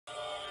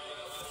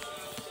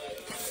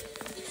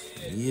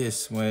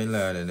Yes, my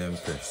Lord and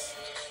Empress.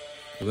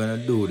 We're gonna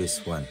do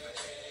this one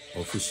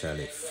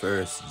officially.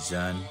 First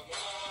John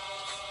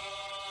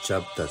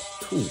chapter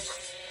 2.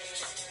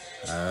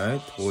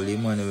 Alright, Holy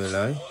Emmanuel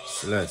I,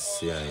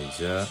 Selassie I,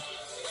 Jah,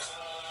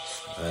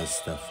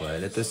 Rastafari.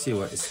 Let us see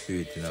what the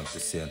Spirit have to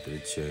say unto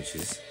the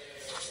churches.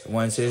 The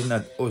one says it's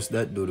not us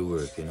that do the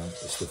work,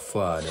 it's the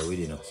Father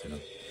within us,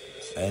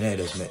 And I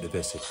just make the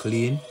vessel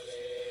clean,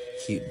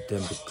 keep the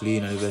temple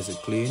clean and the vessel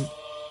clean,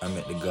 and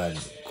make the God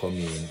come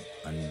in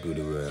and do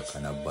the work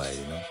and abide,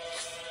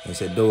 He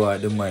said, thou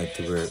art the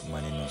mighty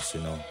workman in us,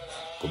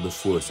 Come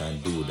before us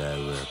and do thy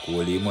work.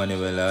 Holy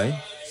Emmanuel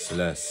I,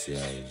 Selassie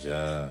I,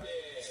 Jah,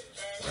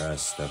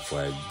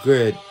 Rastafari,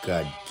 great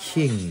God,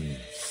 King,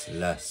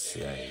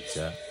 Selassie I,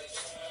 Jah,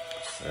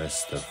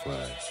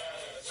 Rastafari.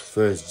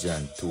 First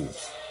John 2.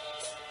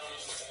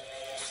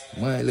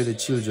 My little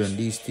children,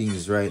 these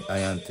things write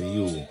I unto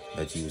you,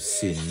 that you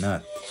sin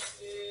not.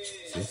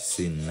 See,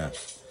 sin not.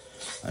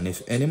 And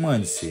if any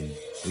man sin,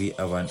 we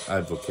have an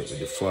advocate with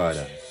the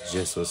Father,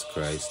 Jesus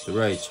Christ the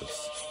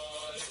righteous.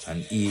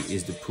 And he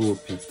is the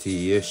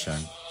propitiation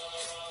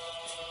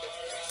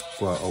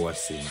for our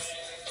sins.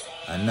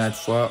 And not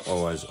for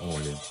ours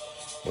only,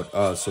 but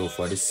also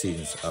for the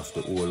sins of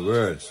the whole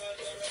world.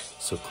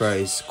 So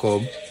Christ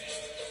come,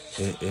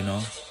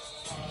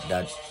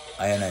 that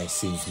I and I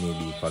sins may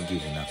be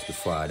forgiven of the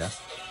Father.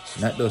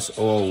 Not just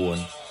our own,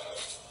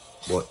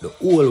 but the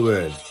whole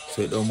world.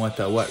 So it don't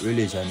matter what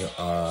religion you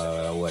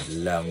are, or what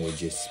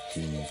language you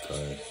speak,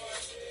 or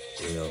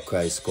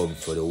Christ come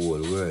for the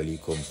whole world, he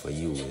come for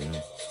you,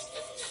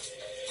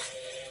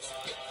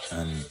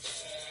 And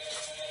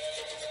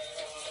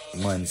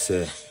man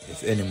say,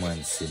 if any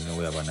man sin,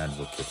 we have an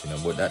advocate,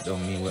 but that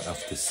don't mean we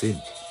have to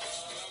sin.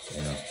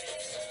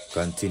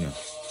 Continue.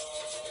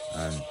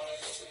 And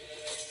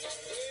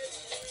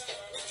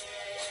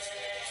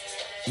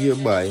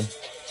hereby,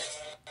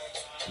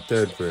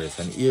 third verse,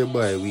 and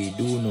hereby we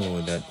do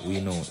know that we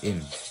know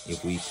him,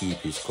 if we keep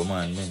his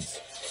commandments.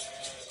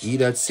 He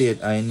that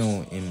saith, I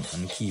know him,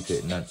 and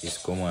keepeth not his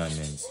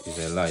commandments, is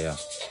a liar,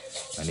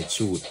 and the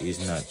truth is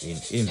not in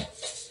him.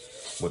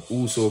 But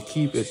whoso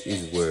keepeth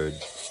his word,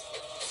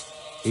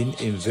 in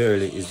him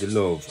verily is the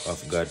love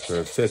of God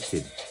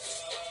perfected.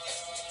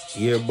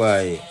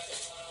 Hereby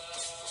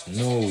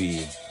know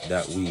we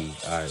that we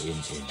are in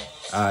him.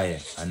 I,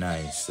 and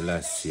I,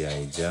 Selassie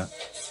I, Jah,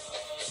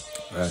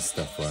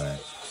 Rastafari.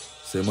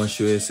 So you must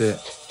show you say,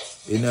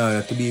 in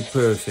order to be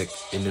perfect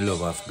in the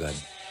love of God,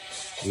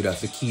 you have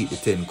to keep the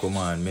 10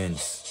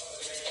 commandments,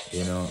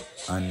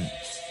 and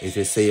if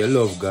you say you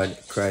love God,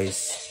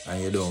 Christ,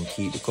 and you don't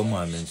keep the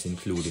commandments,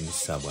 including the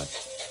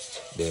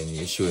Sabbath, then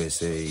you sure you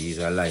say he's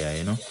a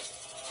liar,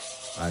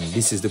 And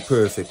this is the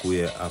perfect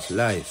way of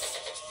life.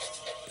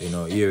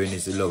 Herein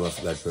is the love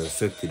of God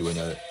perfected, when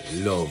you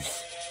love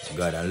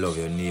God and love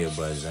your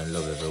neighbors and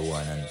love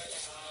everyone, and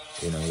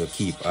you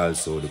keep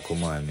also the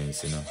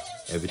commandments,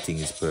 Everything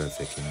is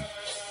perfect,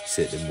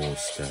 Set the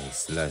Most High,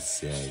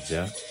 Selassie I,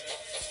 Jah,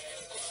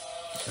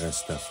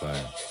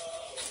 Rastafari.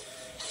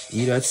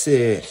 He that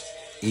say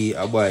he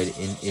abide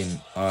in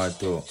him, or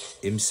to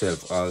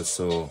himself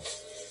also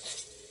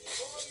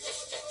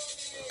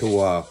to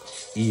walk,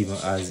 even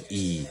as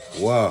he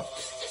walked.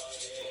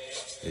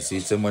 You see,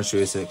 so much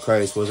sure say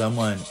Christ was a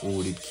man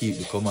who did keep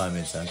the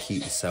commandments and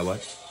keep the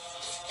Sabbath.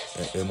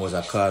 He was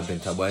a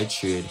carpenter by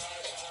trade,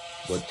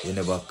 but you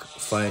never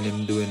find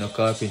him doing no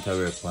carpenter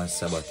work on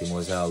Sabbath. He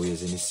was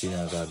always in the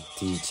synagogue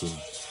teaching,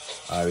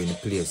 or in the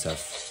place of,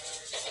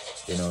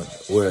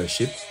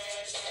 worship,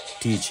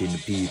 teaching the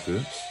people,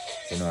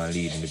 and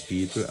leading the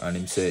people. And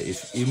him say,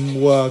 if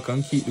him walk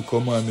and keep the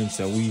commandments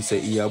and we say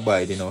he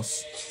abide in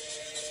us,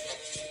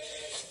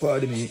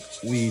 pardon me,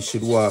 we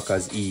should walk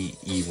as he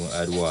even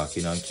had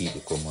walking and keep the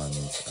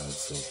commandments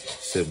also.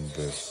 7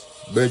 verse.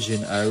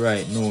 Brethren, I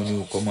write no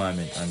new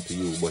commandment unto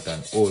you, but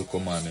an old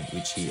commandment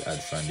which he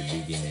had from the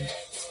beginning.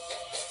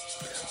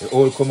 The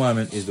old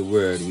commandment is the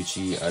word which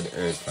he had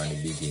heard from the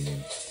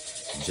beginning.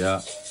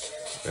 Jah,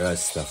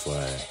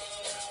 Rastafari.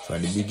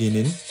 From the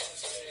beginning,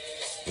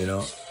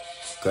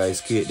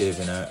 Christ created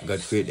heaven,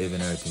 God created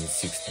heaven and earth in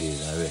 6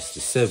 days and rest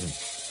the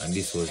 7th. And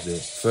this was the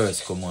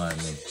first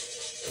commandment,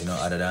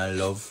 other than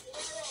love,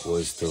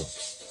 was to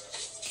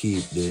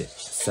keep the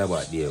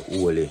Sabbath day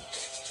holy.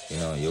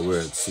 You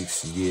work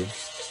 6 days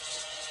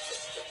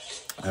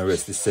and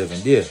rest the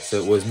 7th day. So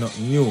it was not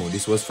new.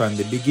 This was from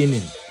the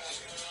beginning.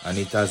 And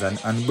it has an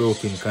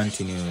unbroken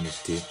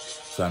continuity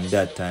from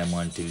that time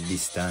until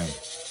this time.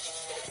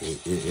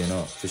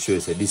 For sure,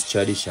 so this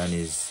tradition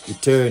is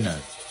eternal.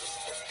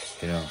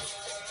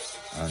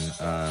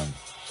 And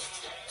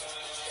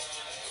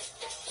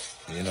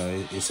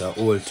it's an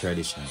old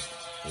tradition,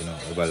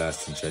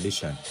 everlasting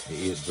tradition.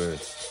 The 8th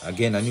verse.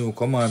 Again, a new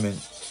commandment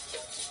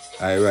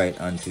I write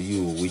unto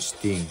you, which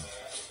thing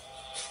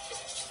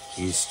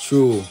is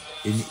true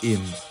in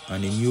him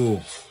and in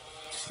you,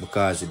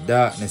 because the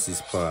darkness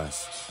is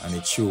past and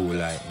the true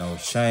light now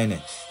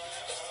shineth.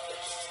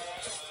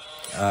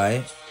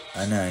 I,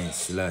 and I,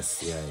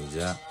 Selassie I,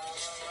 Jah,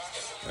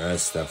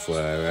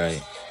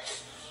 Rastafari.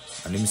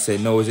 And him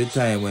said now is the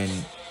time when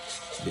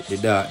the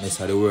darkness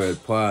of the world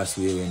pass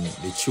away, when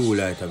the true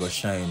light are going to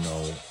shine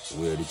now,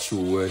 where the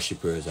true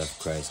worshippers of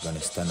Christ going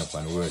to stand up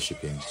and worship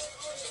him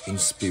in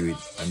spirit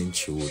and in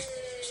truth.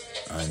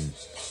 And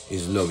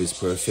his love is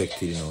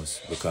perfected in us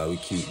because we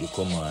keep the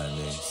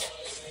commandments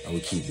and we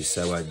keep the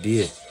Sabbath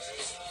day.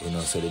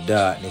 So the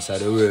darkness of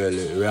the world,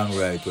 the wrong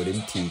right what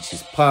them teach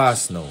is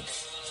past now.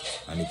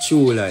 And the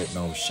true light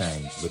now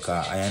shine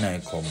because I and I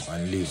come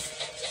and live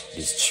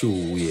this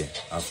true way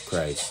of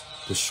Christ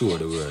to show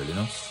the world,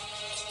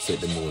 Said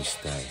the Most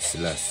High,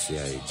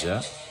 Selassie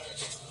Jah,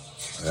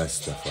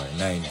 Rastafari,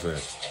 9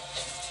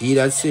 verse. He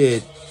that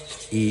said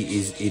he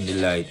is in the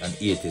light and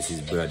hateth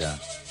his brother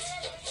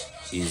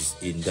is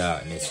in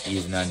darkness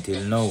even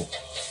until now.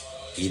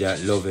 He that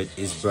loveth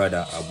his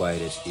brother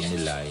abideth in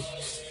the light,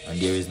 and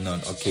there is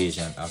none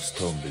occasion of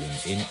stumbling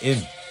in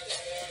him.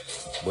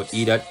 But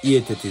he that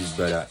hateth his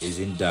brother is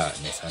in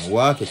darkness, and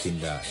walketh in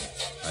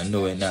darkness, and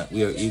knoweth not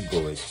where he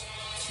goeth,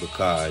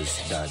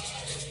 because that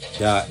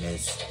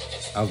darkness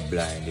have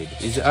blinded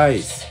his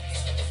eyes.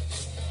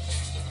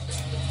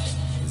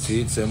 You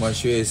see, it's so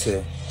much you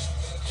say,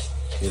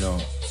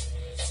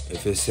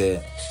 if you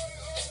say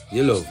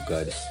you love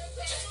God,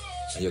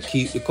 and you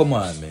keep the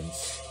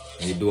commandments,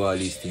 and you do all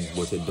these things,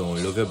 but you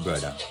don't love your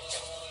brother,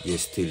 you're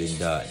still in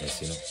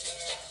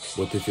darkness,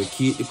 But if you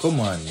keep the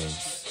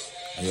commandments,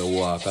 and you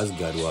walk as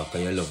God walk,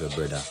 and you love your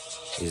brother,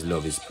 his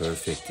love is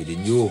perfected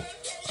in you,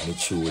 and the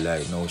true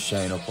light now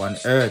shine upon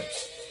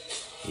earth.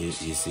 You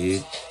see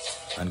it?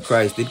 And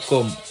Christ did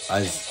come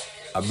as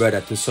a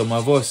brother to some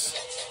of us.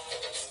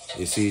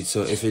 You see it?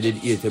 So if you did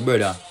hate a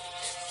brother,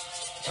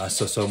 I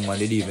saw someone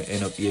did even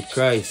end up hate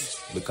Christ,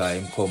 because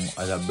him come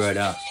as a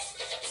brother,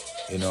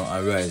 and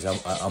rise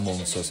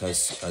amongst us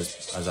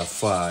as a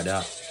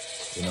father,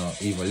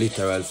 even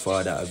literal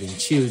father having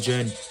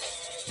children.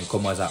 He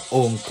come as an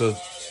uncle,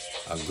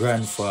 a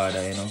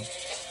grandfather,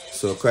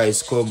 So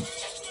Christ come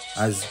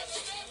as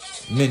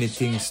many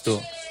things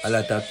to a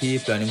lot of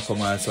people, and him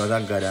come also as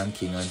a God and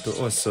King unto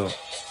us. So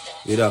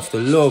you'd have to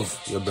love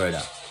your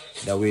brother.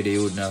 That way they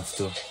wouldn't have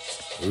to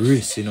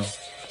risk,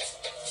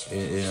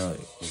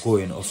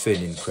 going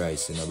offending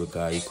Christ,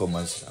 because he come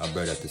as a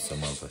brother to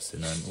some of us.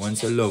 And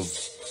once you love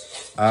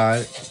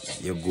all,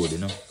 you're good,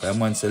 Because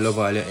once you love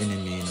all your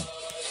enemy,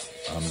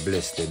 and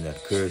bless them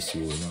that curse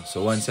you,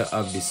 So once you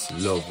have this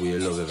love where you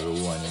love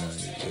everyone,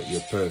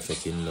 you're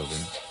perfect in love,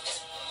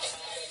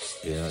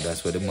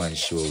 That's what the man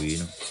show you,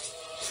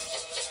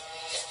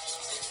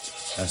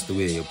 That's the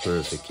way you're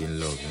perfect in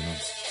love,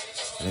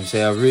 And him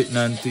say, I've written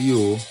unto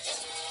you,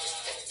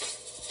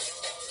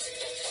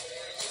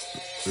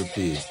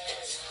 repeat,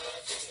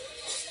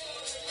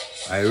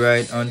 I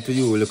write unto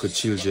you, little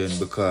children,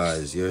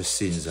 because your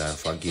sins are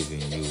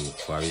forgiven you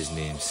for his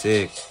name's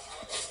sake.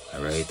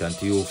 I write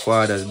unto you,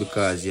 fathers,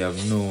 because ye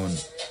have known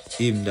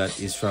him that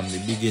is from the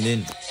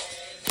beginning.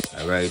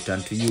 I write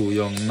unto you,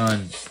 young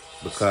man,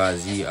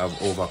 because ye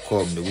have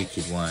overcome the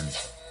wicked one.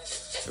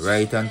 I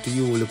write unto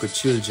you, little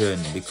children,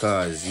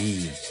 because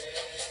ye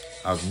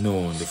have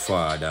known the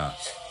Father.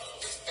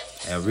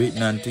 I have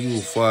written unto you,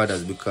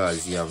 fathers,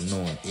 because ye have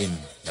known him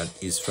that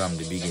is from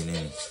the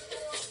beginning.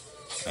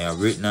 I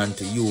have written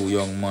unto you,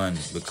 young man,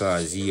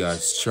 because ye are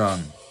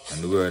strong,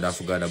 and the word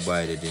of God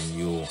abideth in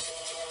you,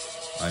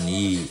 and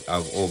ye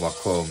have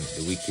overcome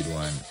the wicked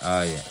one.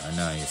 I,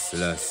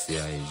 Selassie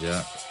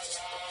Jah,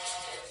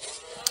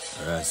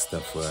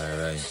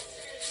 Rastafari.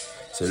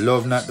 So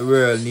love not the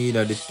world,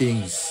 neither the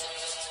things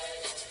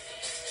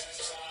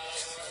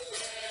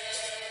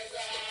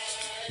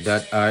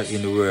that are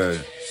in the world.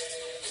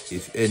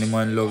 If any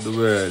man love the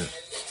world,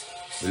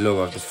 the love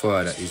of the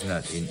Father is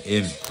not in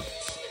him.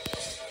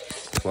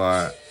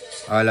 For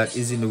all that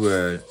is in the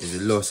world is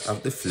the lust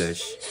of the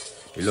flesh,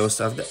 the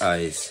lust of the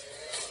eyes,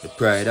 the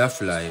pride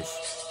of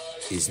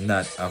life, is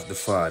not of the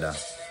Father,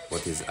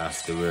 but is of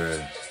the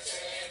world.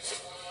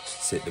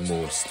 Said the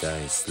Most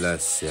High,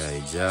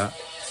 Selassie Jah,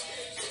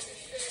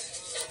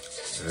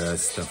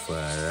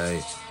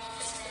 Rastafari.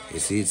 You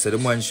see, so the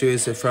man show you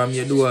say from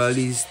you do all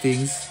these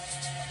things,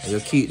 and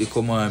you keep the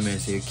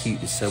commandments, and you keep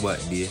the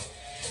Sabbath day,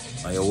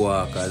 and you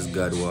walk as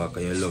God walk,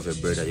 and you love your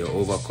brother, you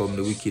overcome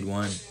the wicked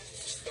one,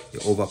 you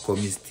overcome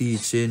his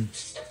teaching,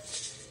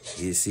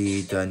 you see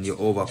it, and you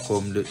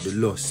overcome the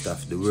lust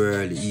of the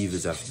world, the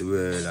evils of the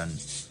world, and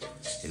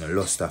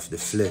lust of the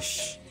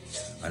flesh,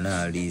 and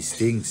all these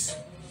things.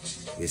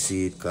 You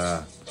see it,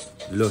 because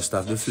lust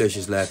of the flesh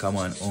is like a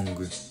man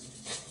hungry,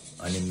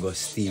 and him go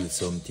steal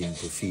something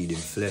to feed him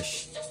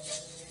flesh.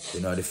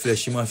 The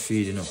flesh he must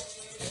feed,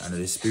 and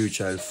the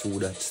spiritual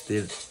food that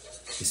still.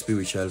 The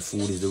spiritual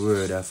food is the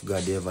word of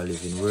God, the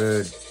ever-living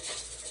word.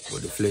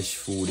 But the flesh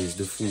food is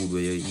the food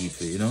where you eat,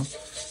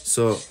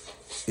 So,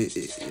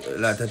 a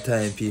lot of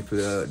time people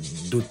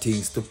do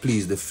things to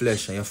please the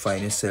flesh, and you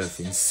find yourself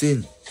in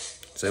sin.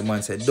 So a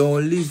man said,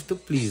 don't live to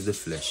please the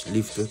flesh,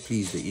 live to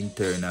please the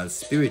internal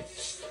spirit.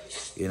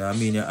 You know what I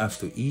mean? You have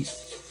to eat,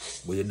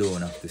 but you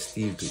don't have to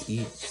steal to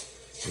eat.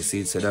 You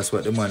see, so that's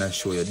what the man has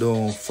show you.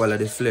 Don't follow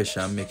the flesh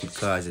and make it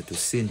cause you to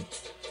sin.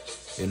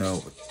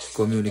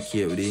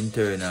 communicate with the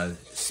internal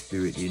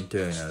spirit, the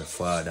internal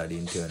father, the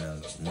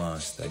internal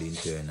master, the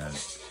internal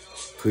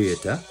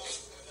creator.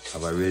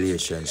 Have a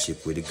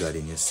relationship with the God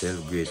in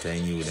yourself, greater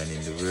in you than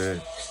in the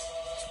world.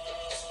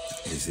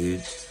 You see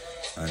it?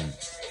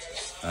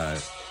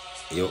 And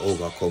you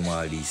overcome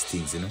all these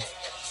things, you know.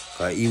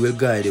 Because he will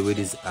guide you with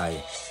his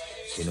eye,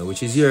 you know,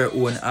 which is your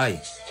own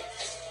eye,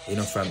 you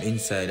know, from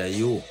inside of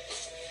you.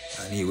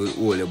 And he will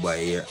hold you by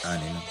your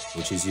hand, you know,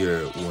 which is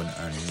your own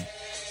hand, you know.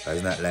 Because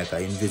it's not like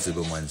an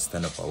invisible man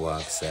stand up and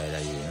walk side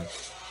of you, you know.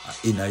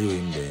 And in you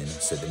in there, you know,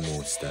 said the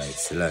Most High,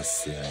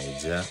 Selassie,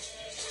 Jah,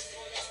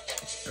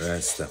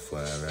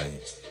 Rastafari.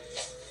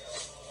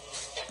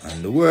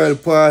 And the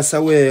world pass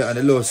away and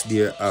the lust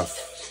thereof.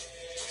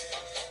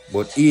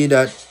 But he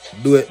that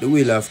doeth the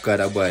will of God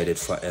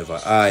abideth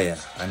forever. I,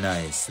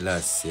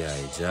 Selassie,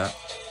 Jah,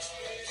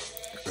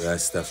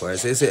 Rastafari.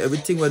 So you say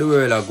everything where the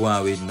world are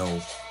going with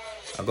now,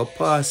 I go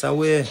pass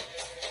away.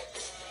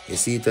 You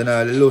see it and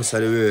all the lust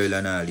of the world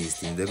and all these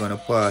things, they're going to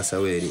pass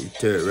away.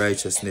 The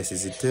righteousness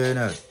is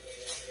eternal.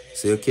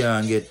 So you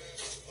can't get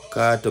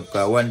caught up.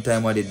 Because one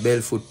time I did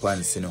barefoot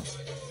pants, you know,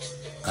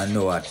 and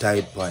now I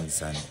tight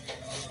pants. And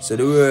so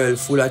the world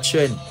full of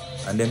trend,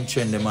 and them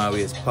trend them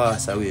always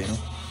pass away, you know.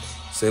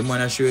 So I'm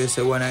going to show you,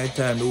 say one at a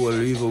time, the whole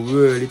evil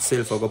world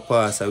itself will go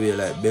pass away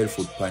like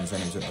barefoot pants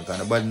and them something. Because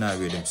nobody now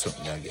wear them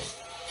something again.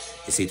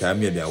 You see, it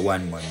maybe a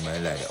one man might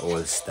like the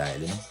old style,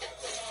 you know.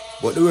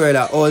 But the world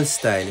are all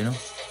style, you know.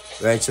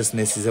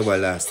 Righteousness is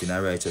everlasting,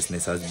 and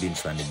righteousness has been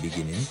from the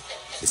beginning.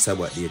 The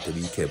Sabbath day to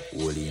be kept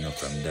holy, you know,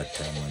 from that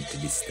time on to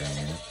this time,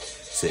 you know.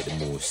 Said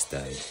the Most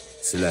High,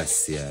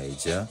 Selassie,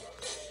 Jah,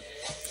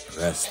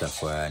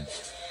 Rastafari.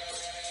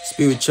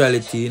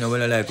 Spirituality, you know,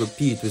 when I like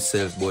repeat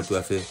yourself, but we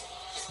have to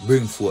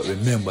bring forth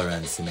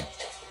remembrance, you know.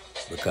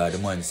 Because the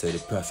man said the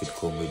prophet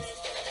come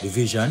with the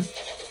vision,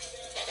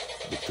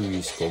 the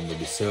priest come with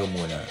the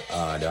ceremonial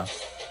order,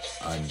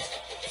 and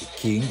the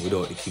king,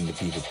 without the king the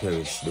people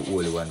perish. The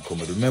Holy One come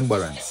with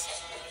remembrance.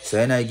 So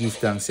when I give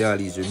thanks to all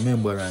these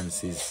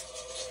remembrances,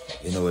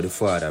 you know, what the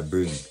Father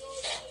bring.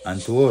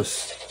 And to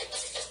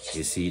us,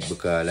 you see it,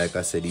 because like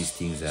I said, these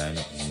things are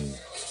not new.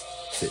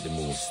 Set the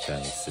Most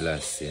High,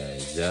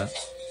 Selassie, Jah,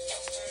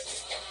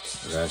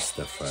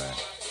 Rastafari.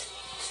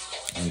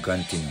 And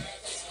continue.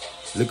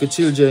 Look at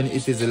children,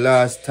 it is the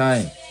last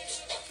time.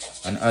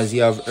 And as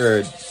you have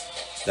heard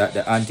that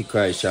the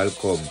Antichrist shall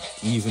come,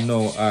 even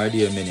now are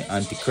there many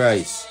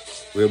Antichrists,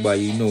 whereby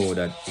you know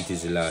that it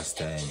is the last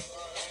time.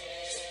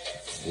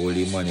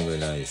 Holy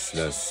Emmanuel,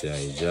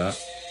 Selassie, Jah,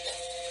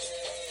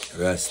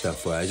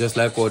 Rastafari. Just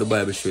like how the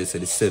Bible shows,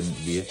 the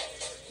seventh day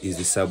is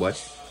the Sabbath,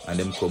 and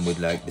them come with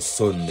like the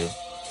Sunday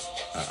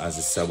as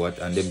the Sabbath,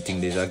 and them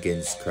think this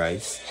against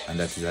Christ, and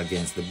that is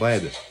against the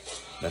Bible.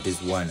 That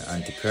is one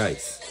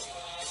Antichrist.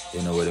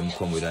 You know, where them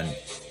come with, and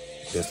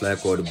just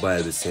like how the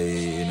Bible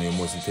say, you know, you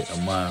mustn't take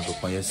a mark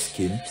upon your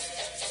skin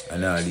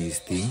and all these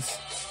things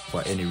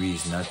for any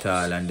reason at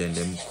all, and then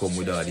them come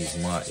with all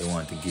these marks they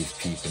want to give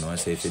people, you know, and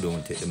say if you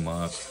don't take the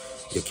mark,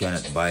 you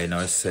cannot buy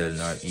nor sell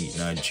nor eat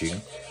nor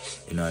drink,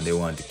 you know, and they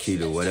want to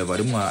kill you, whatever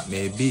the mark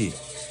may be.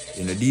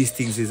 You know, these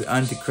things is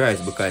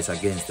Antichrist because it's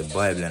against the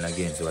Bible and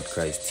against what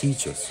Christ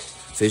teaches us.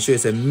 So it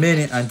shows that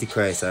many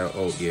Antichrists are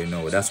out there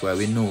now. That's why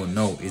we know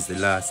now is the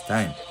last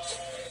time.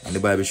 And the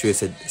Bible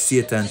shows that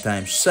Satan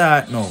time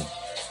short now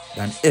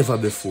than ever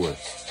before.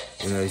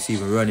 You know, it's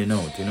even running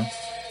out, you know.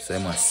 So I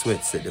must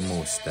sweat set the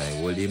Most High.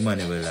 Holy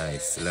Emmanuel,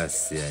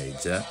 Selassie,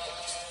 Jah,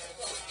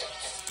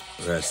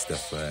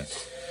 Rastafari.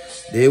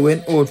 They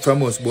went out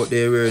from us, but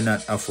they were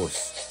not of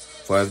us.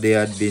 For if they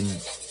had been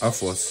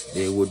of us,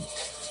 they would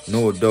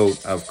no doubt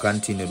have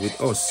continued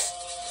with us.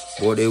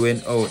 But they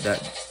went out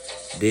that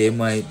they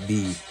might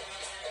be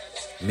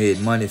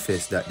made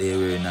manifest that they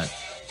were not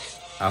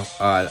of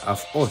all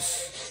of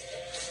us.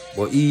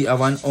 But he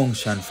have an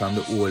unction from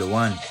the Holy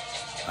One,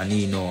 and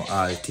he know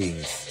all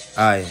things.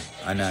 I,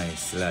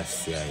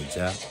 Selassie,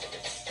 Jah,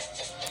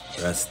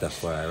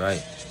 Rastafari,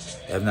 right?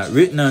 I have not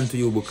written unto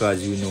you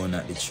because you know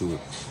not the truth,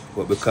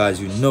 but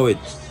because you know it,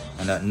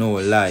 and that no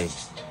lie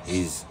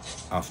is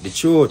of the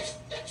truth.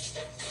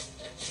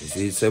 You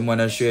see, someone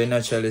that sure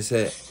naturally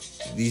say,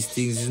 these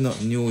things is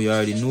not new, you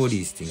already know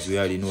these things, we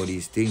already know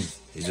these things.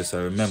 It's just a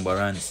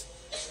remembrance.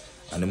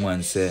 And the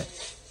man said,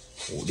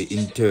 oh, the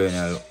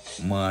internal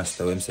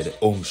master, when say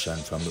the unction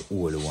from the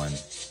Holy One.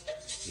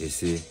 You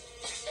see,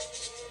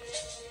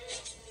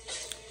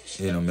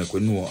 you know, make we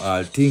know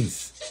all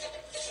things,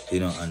 you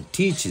know, and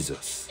teaches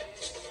us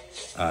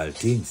all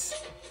things.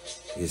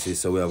 You see,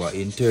 so we have an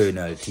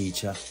internal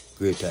teacher,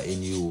 greater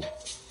in you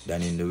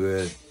than in the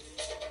world.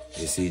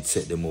 You see, it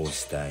set the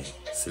Most High,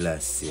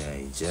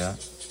 Selassie, Jah,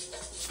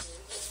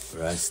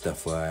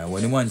 Rastafari. And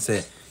when the man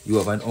say you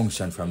have an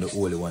unction from the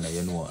Holy One and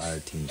you know all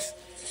things,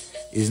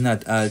 it's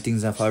not all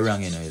things that are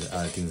wrong, you know, it's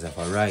all things that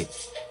are right.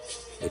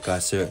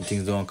 Because certain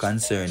things don't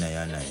concern you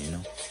and I, you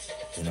know.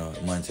 You know,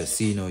 man says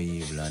see no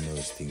evil and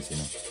those things, you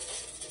know.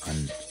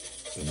 And,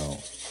 you know,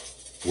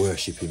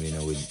 worship him, you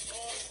know, with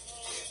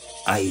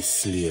eye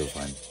slave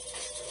and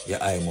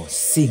your eye must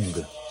sing.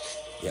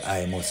 Your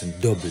eye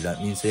mustn't double.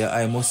 That means your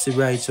eye must see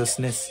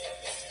righteousness.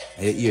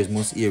 And your ears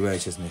must hear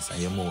righteousness,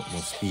 and your mouth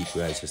must speak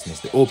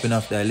righteousness. The open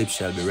of thy lips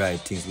shall be right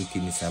things,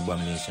 wickedness and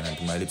abomination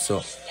unto my lips.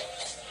 So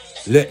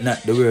let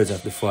not the words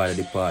of the Father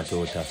depart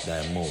out of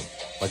thy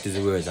mouth. What is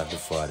the words of the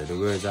Father? The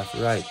words of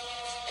right.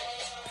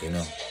 You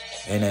know.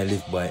 And I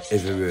live by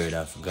every word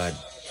of God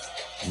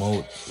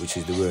mouth, which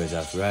is the words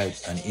of right,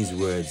 and his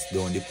words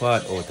don't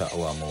depart out of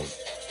our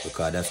mouth,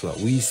 because that's what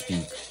we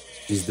speak,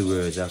 is the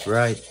words of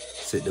right,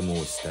 said the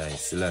Most High,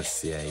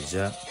 Selassie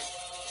Jah.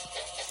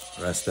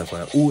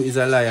 Rastafari, who is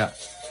a liar,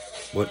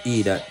 but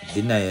he that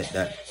denieth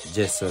that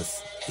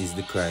Jesus is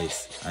the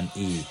Christ, and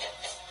he.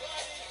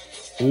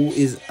 Who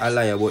is a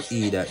liar, but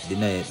he that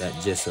denieth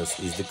that Jesus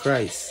is the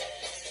Christ?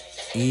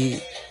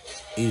 He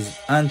is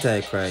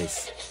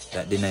Antichrist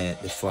that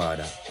denieth the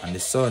Father and the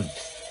Son.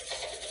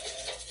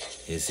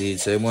 You see,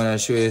 so I'm going to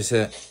show you,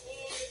 say,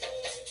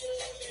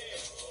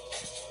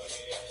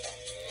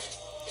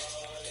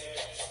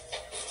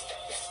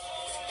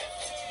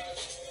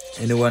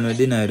 anyone who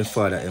deny the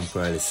Father,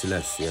 Emperor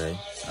Selassie,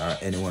 or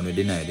anyone who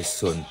deny the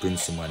Son,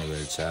 Prince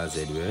Emmanuel Charles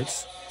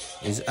Edwards,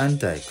 is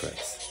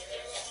Antichrist.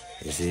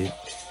 You see?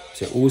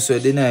 So whoso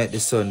denieth the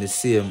Son, the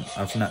same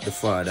of not the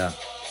Father,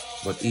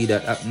 but he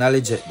that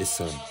acknowledgeth the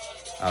Son,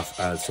 of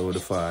also the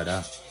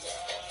Father.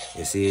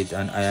 You see it?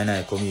 And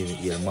I come even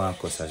hear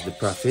Marcus as the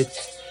prophet.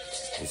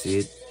 You see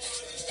it?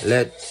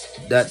 Let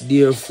that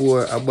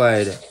therefore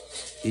abide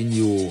in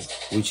you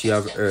which ye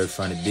have heard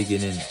from the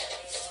beginning.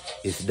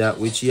 If that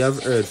which ye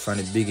have heard from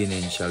the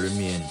beginning shall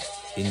remain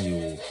in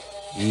you,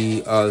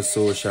 ye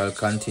also shall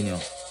continue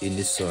in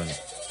the Son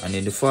and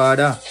in the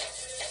Father.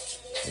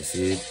 You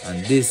see it?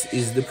 And this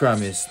is the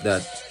promise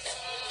that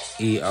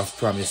he hath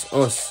promised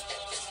us,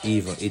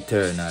 even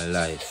eternal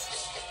life,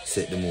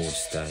 said the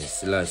Most High,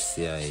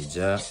 Selassie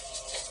Jah.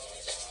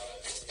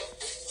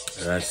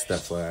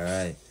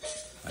 Rastafari.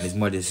 And his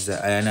mother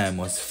says, I and I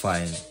must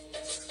find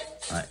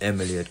and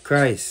emulate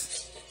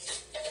Christ.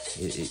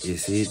 You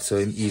see it? So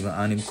him even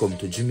and him come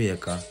to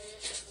Jamaica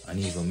and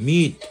even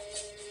meet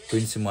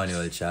Prince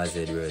Emmanuel Charles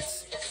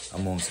Edwards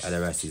amongst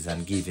other races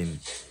and give him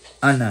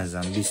honors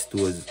and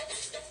bestows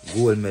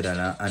gold medal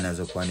and honors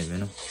upon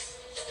him,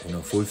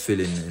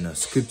 fulfilling,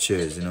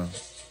 scriptures,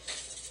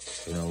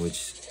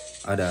 which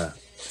other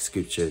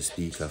scriptures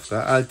speak of.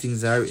 Because all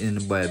things are written in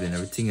the Bible and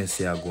everything you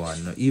say are go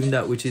on. Even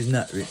that which is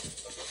not written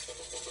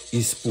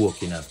is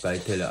spoken of. I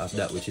tell you of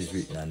that which is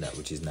written and that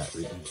which is not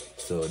written.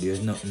 So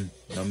there's nothing,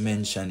 no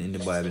mention in the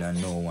Bible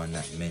and no one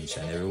not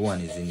mentioned.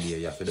 Everyone is in there.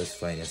 You have to just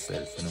find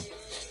yourself,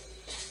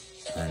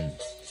 And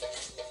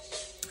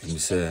him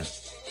say,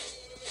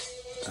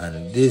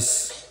 and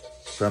this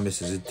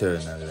promises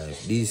eternal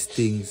life. These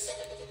things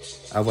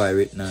have I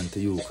written unto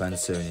you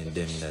concerning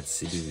them that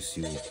seduce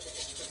you.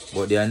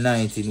 But the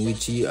anointing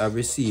which ye have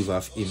received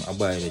of him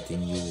abideth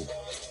in you.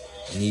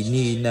 And ye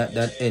need not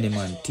that any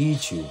man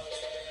teach you,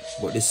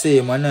 but the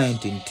same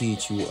anointing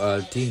teach you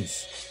all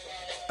things,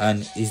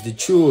 and is the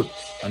truth,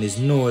 and is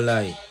no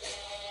lie.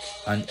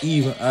 And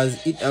even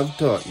as it have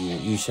taught you,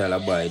 you shall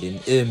abide in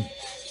him.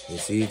 You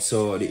see it?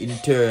 So the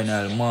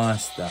eternal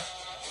Master,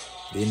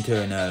 the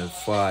eternal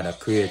Father,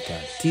 Creator,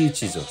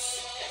 teaches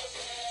us,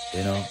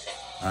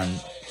 and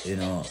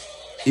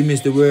him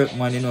is the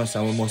workman in us,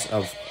 and we must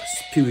have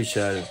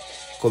spiritual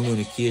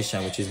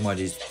communication, which is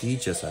Majesty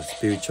teaches us,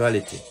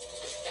 spirituality,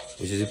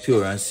 which is a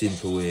pure and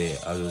simple way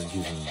as was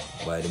given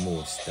by the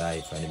Most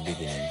High from the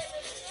beginning.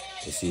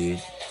 You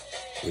see,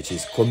 which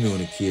is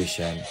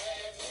communication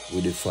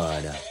with the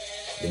Father,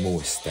 the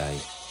Most High,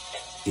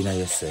 in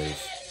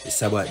yourself. The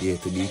Sabbath day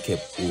to be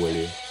kept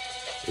holy,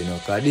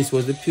 because this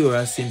was the pure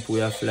and simple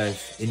way of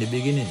life in the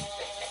beginning.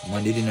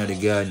 Man did in the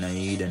garden and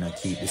eat and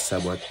keep the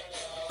Sabbath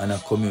and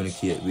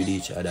communicate with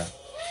each other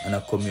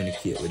and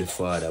communicate with the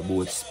Father,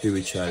 both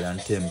spiritual and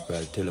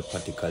temporal,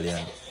 telepathically,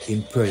 and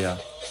in prayer,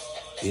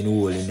 in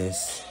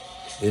holiness.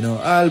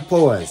 All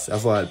powers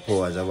of all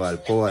powers of all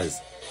powers,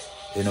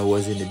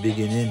 was in the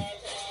beginning.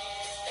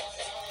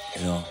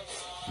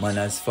 Man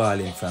has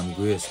fallen from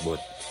grace, but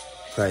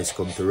Christ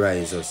come to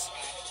rise us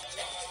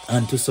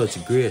unto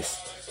such grace.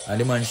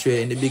 And the man showed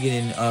in the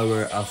beginning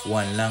hour of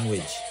one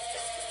language.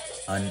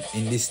 And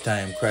in this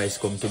time, Christ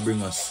come to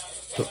bring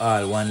us to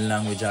all one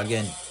language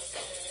again.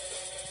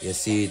 You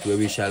see it, where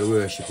we shall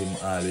worship him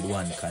all with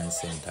one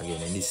consent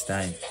again in this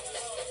time.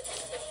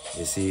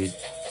 You see it?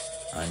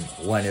 And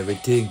one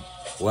everything,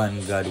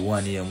 one God,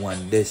 one aim,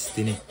 one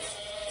destiny.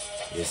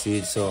 You see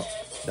it? So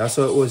that's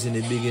how it was in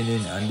the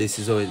beginning, and this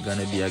is how it's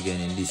gonna be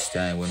again in this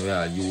time when we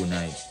all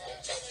unite.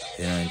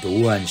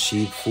 Into one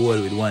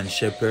sheepfold with one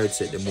shepherd,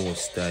 said the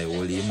Most High,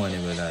 Holy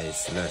Emmanuel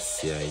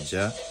Selassie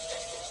Jah.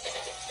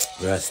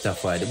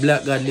 Rastafari, the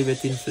black God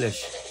liveth in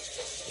flesh.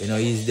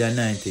 He's the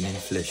anointing in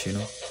flesh,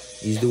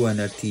 He's the one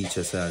that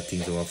teaches us all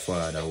things, our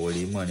Father,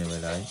 Holy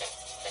Emmanuel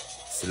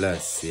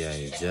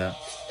Selassie Jah.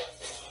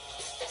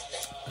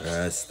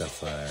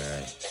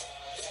 Rastafari.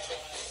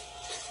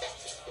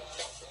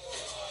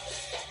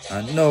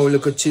 And now,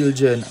 little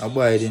children,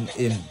 abide in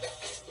him,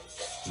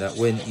 that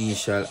when he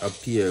shall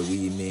appear,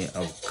 we may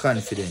have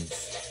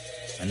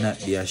confidence and not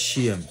be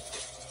ashamed.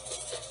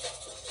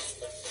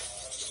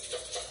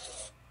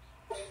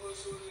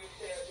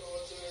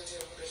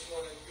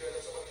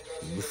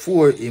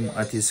 Before him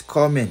at his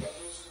coming,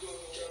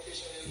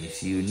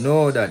 if you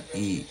know that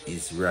he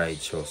is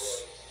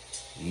righteous,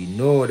 you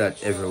know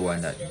that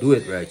everyone that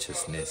doeth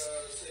righteousness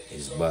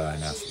is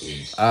born of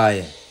him.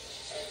 I,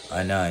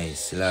 and I,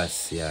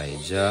 Selassie,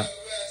 Jah,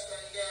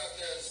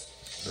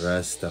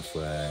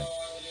 Rastafari.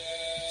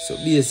 So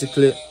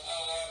basically,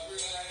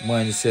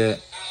 man say,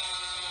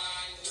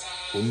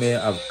 we may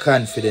have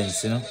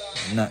confidence,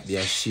 not be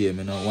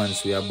ashamed,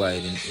 once we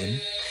abide in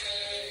him,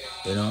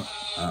 and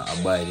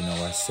abide in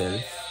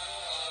ourselves,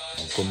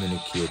 and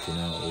communicate,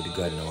 with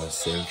God in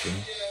ourselves,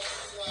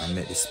 and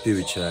make the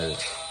spiritual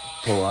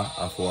power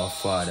of our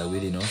Father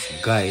within us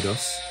guide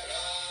us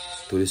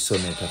to the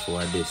summit of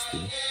our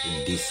destiny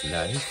in this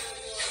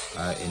life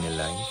or any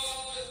life,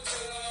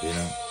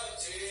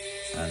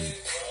 and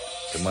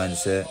the man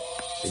said,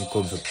 he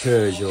comes to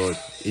purge out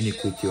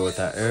iniquity out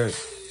of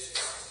earth.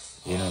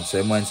 So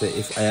the man said,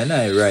 if I and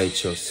I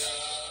righteous,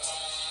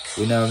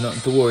 we don't have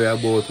nothing to worry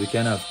about. We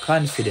can have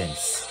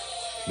confidence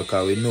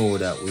because we know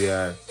that we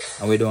are,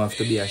 and we don't have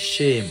to be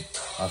ashamed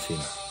of him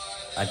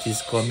at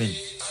his coming,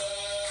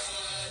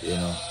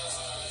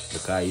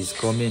 because he's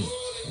coming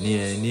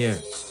near and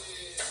near,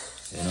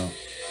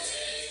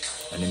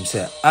 and him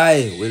say,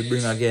 I will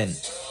bring again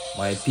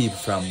my people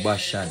from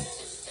Bashan.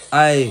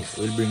 I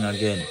will bring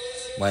again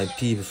my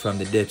people from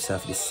the depths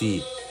of the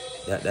sea,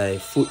 that thy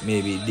foot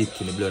may be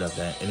dipped in the blood of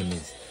thy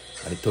enemies,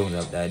 and the tongues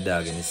of thy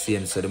dog in the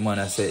same. So the man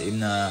I said, him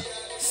nah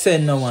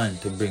send no one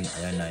to bring I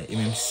and I. Him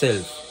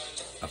himself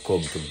I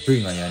come to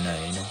bring I and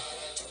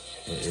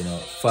I,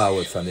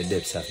 forward from the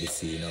depths of the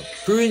sea.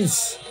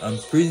 Prince and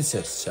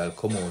princess shall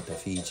come out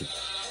of Egypt,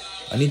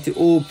 and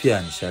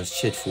Ethiopian shall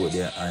stretch forth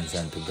their hands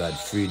unto God,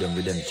 freedom,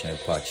 redemption,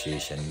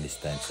 repatriation in this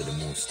time to the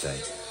Most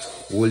High.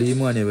 Holy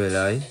Emmanuel,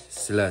 I,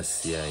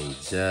 Selassie,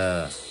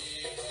 Jah,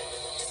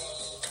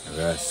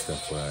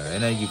 Rastafari.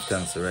 And I give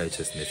thanks to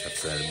righteousness of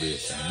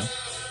celebration,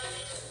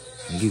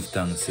 and give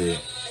thanks to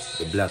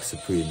the black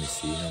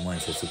supremacy. Man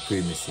said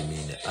supremacy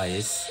means the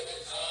highest.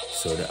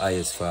 So the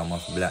highest form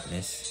of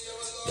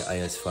blackness, the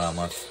highest form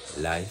of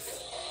life,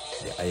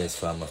 the highest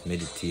form of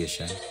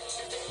meditation,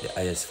 the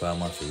highest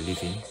form of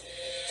living,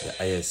 the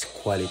highest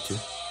quality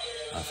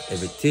of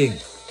everything.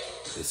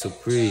 The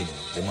supreme,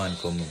 the man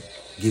come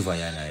give I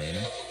and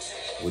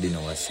I, within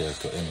ourselves,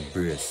 to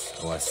embrace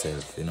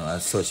ourselves,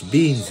 as such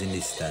beings in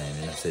this time,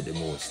 said the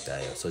Most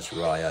High, such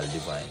royal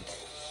divine,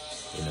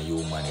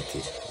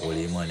 humanity.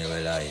 Holy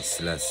Emmanuel, I,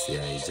 Selassie,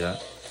 Jah,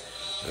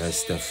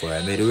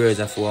 Rastafari. May the words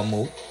of our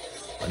mouth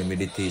and the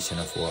meditation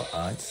of our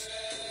hearts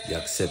be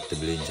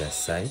acceptable in Jah's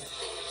sight,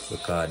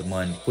 because the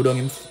man put on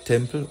him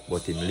temple,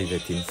 but him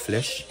liveth in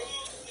flesh,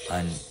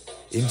 and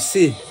him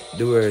see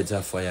the words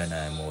of I and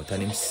I mouth,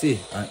 and him see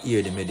and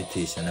hear the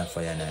meditation of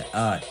I and I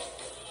heart,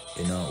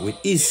 with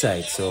his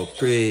sight. So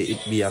pray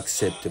it be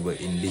acceptable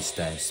in this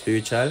time,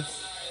 spiritual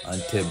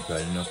and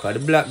temporal, because the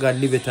black God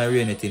liveth and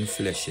reigneth in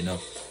flesh, in the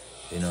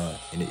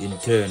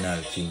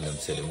internal kingdom,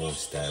 said the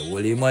Most High.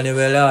 Holy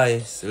Emmanuel, I,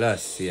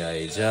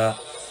 Selassie, Jah,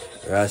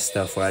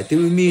 Rastafari.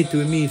 Till we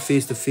meet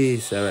face to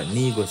face, or at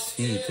Nego's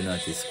feet, at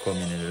his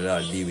coming, in the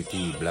Lord be with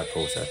you, Black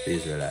House of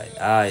Israelite.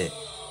 I,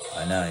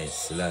 and I,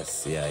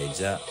 Selassie,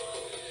 Jah,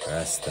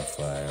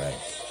 Rastafari.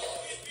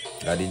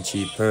 God in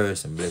chief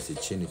person,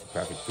 blessed Trinity,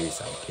 Prophet,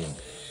 Priest, and King.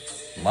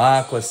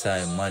 Marcus,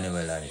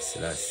 Emmanuel, I,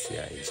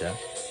 Selassie, Jah,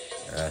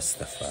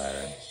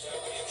 Rastafari.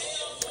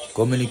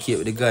 Communicate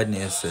with the God in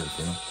yourself,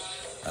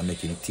 and make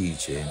him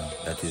teach you,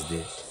 That is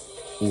the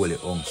holy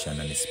unction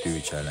and the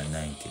spiritual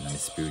anointing and the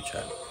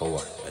spiritual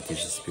power. That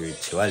is the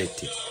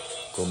spirituality.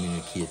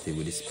 Communicating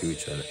with the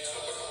spiritual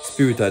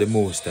spirit of the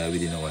Most High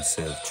within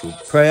ourselves through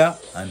prayer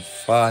and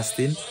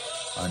fasting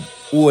and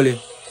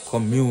holy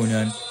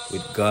communion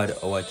with God,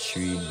 our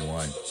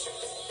 3-in-1,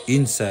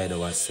 inside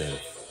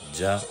ourselves.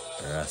 Jah,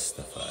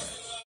 Rastafari.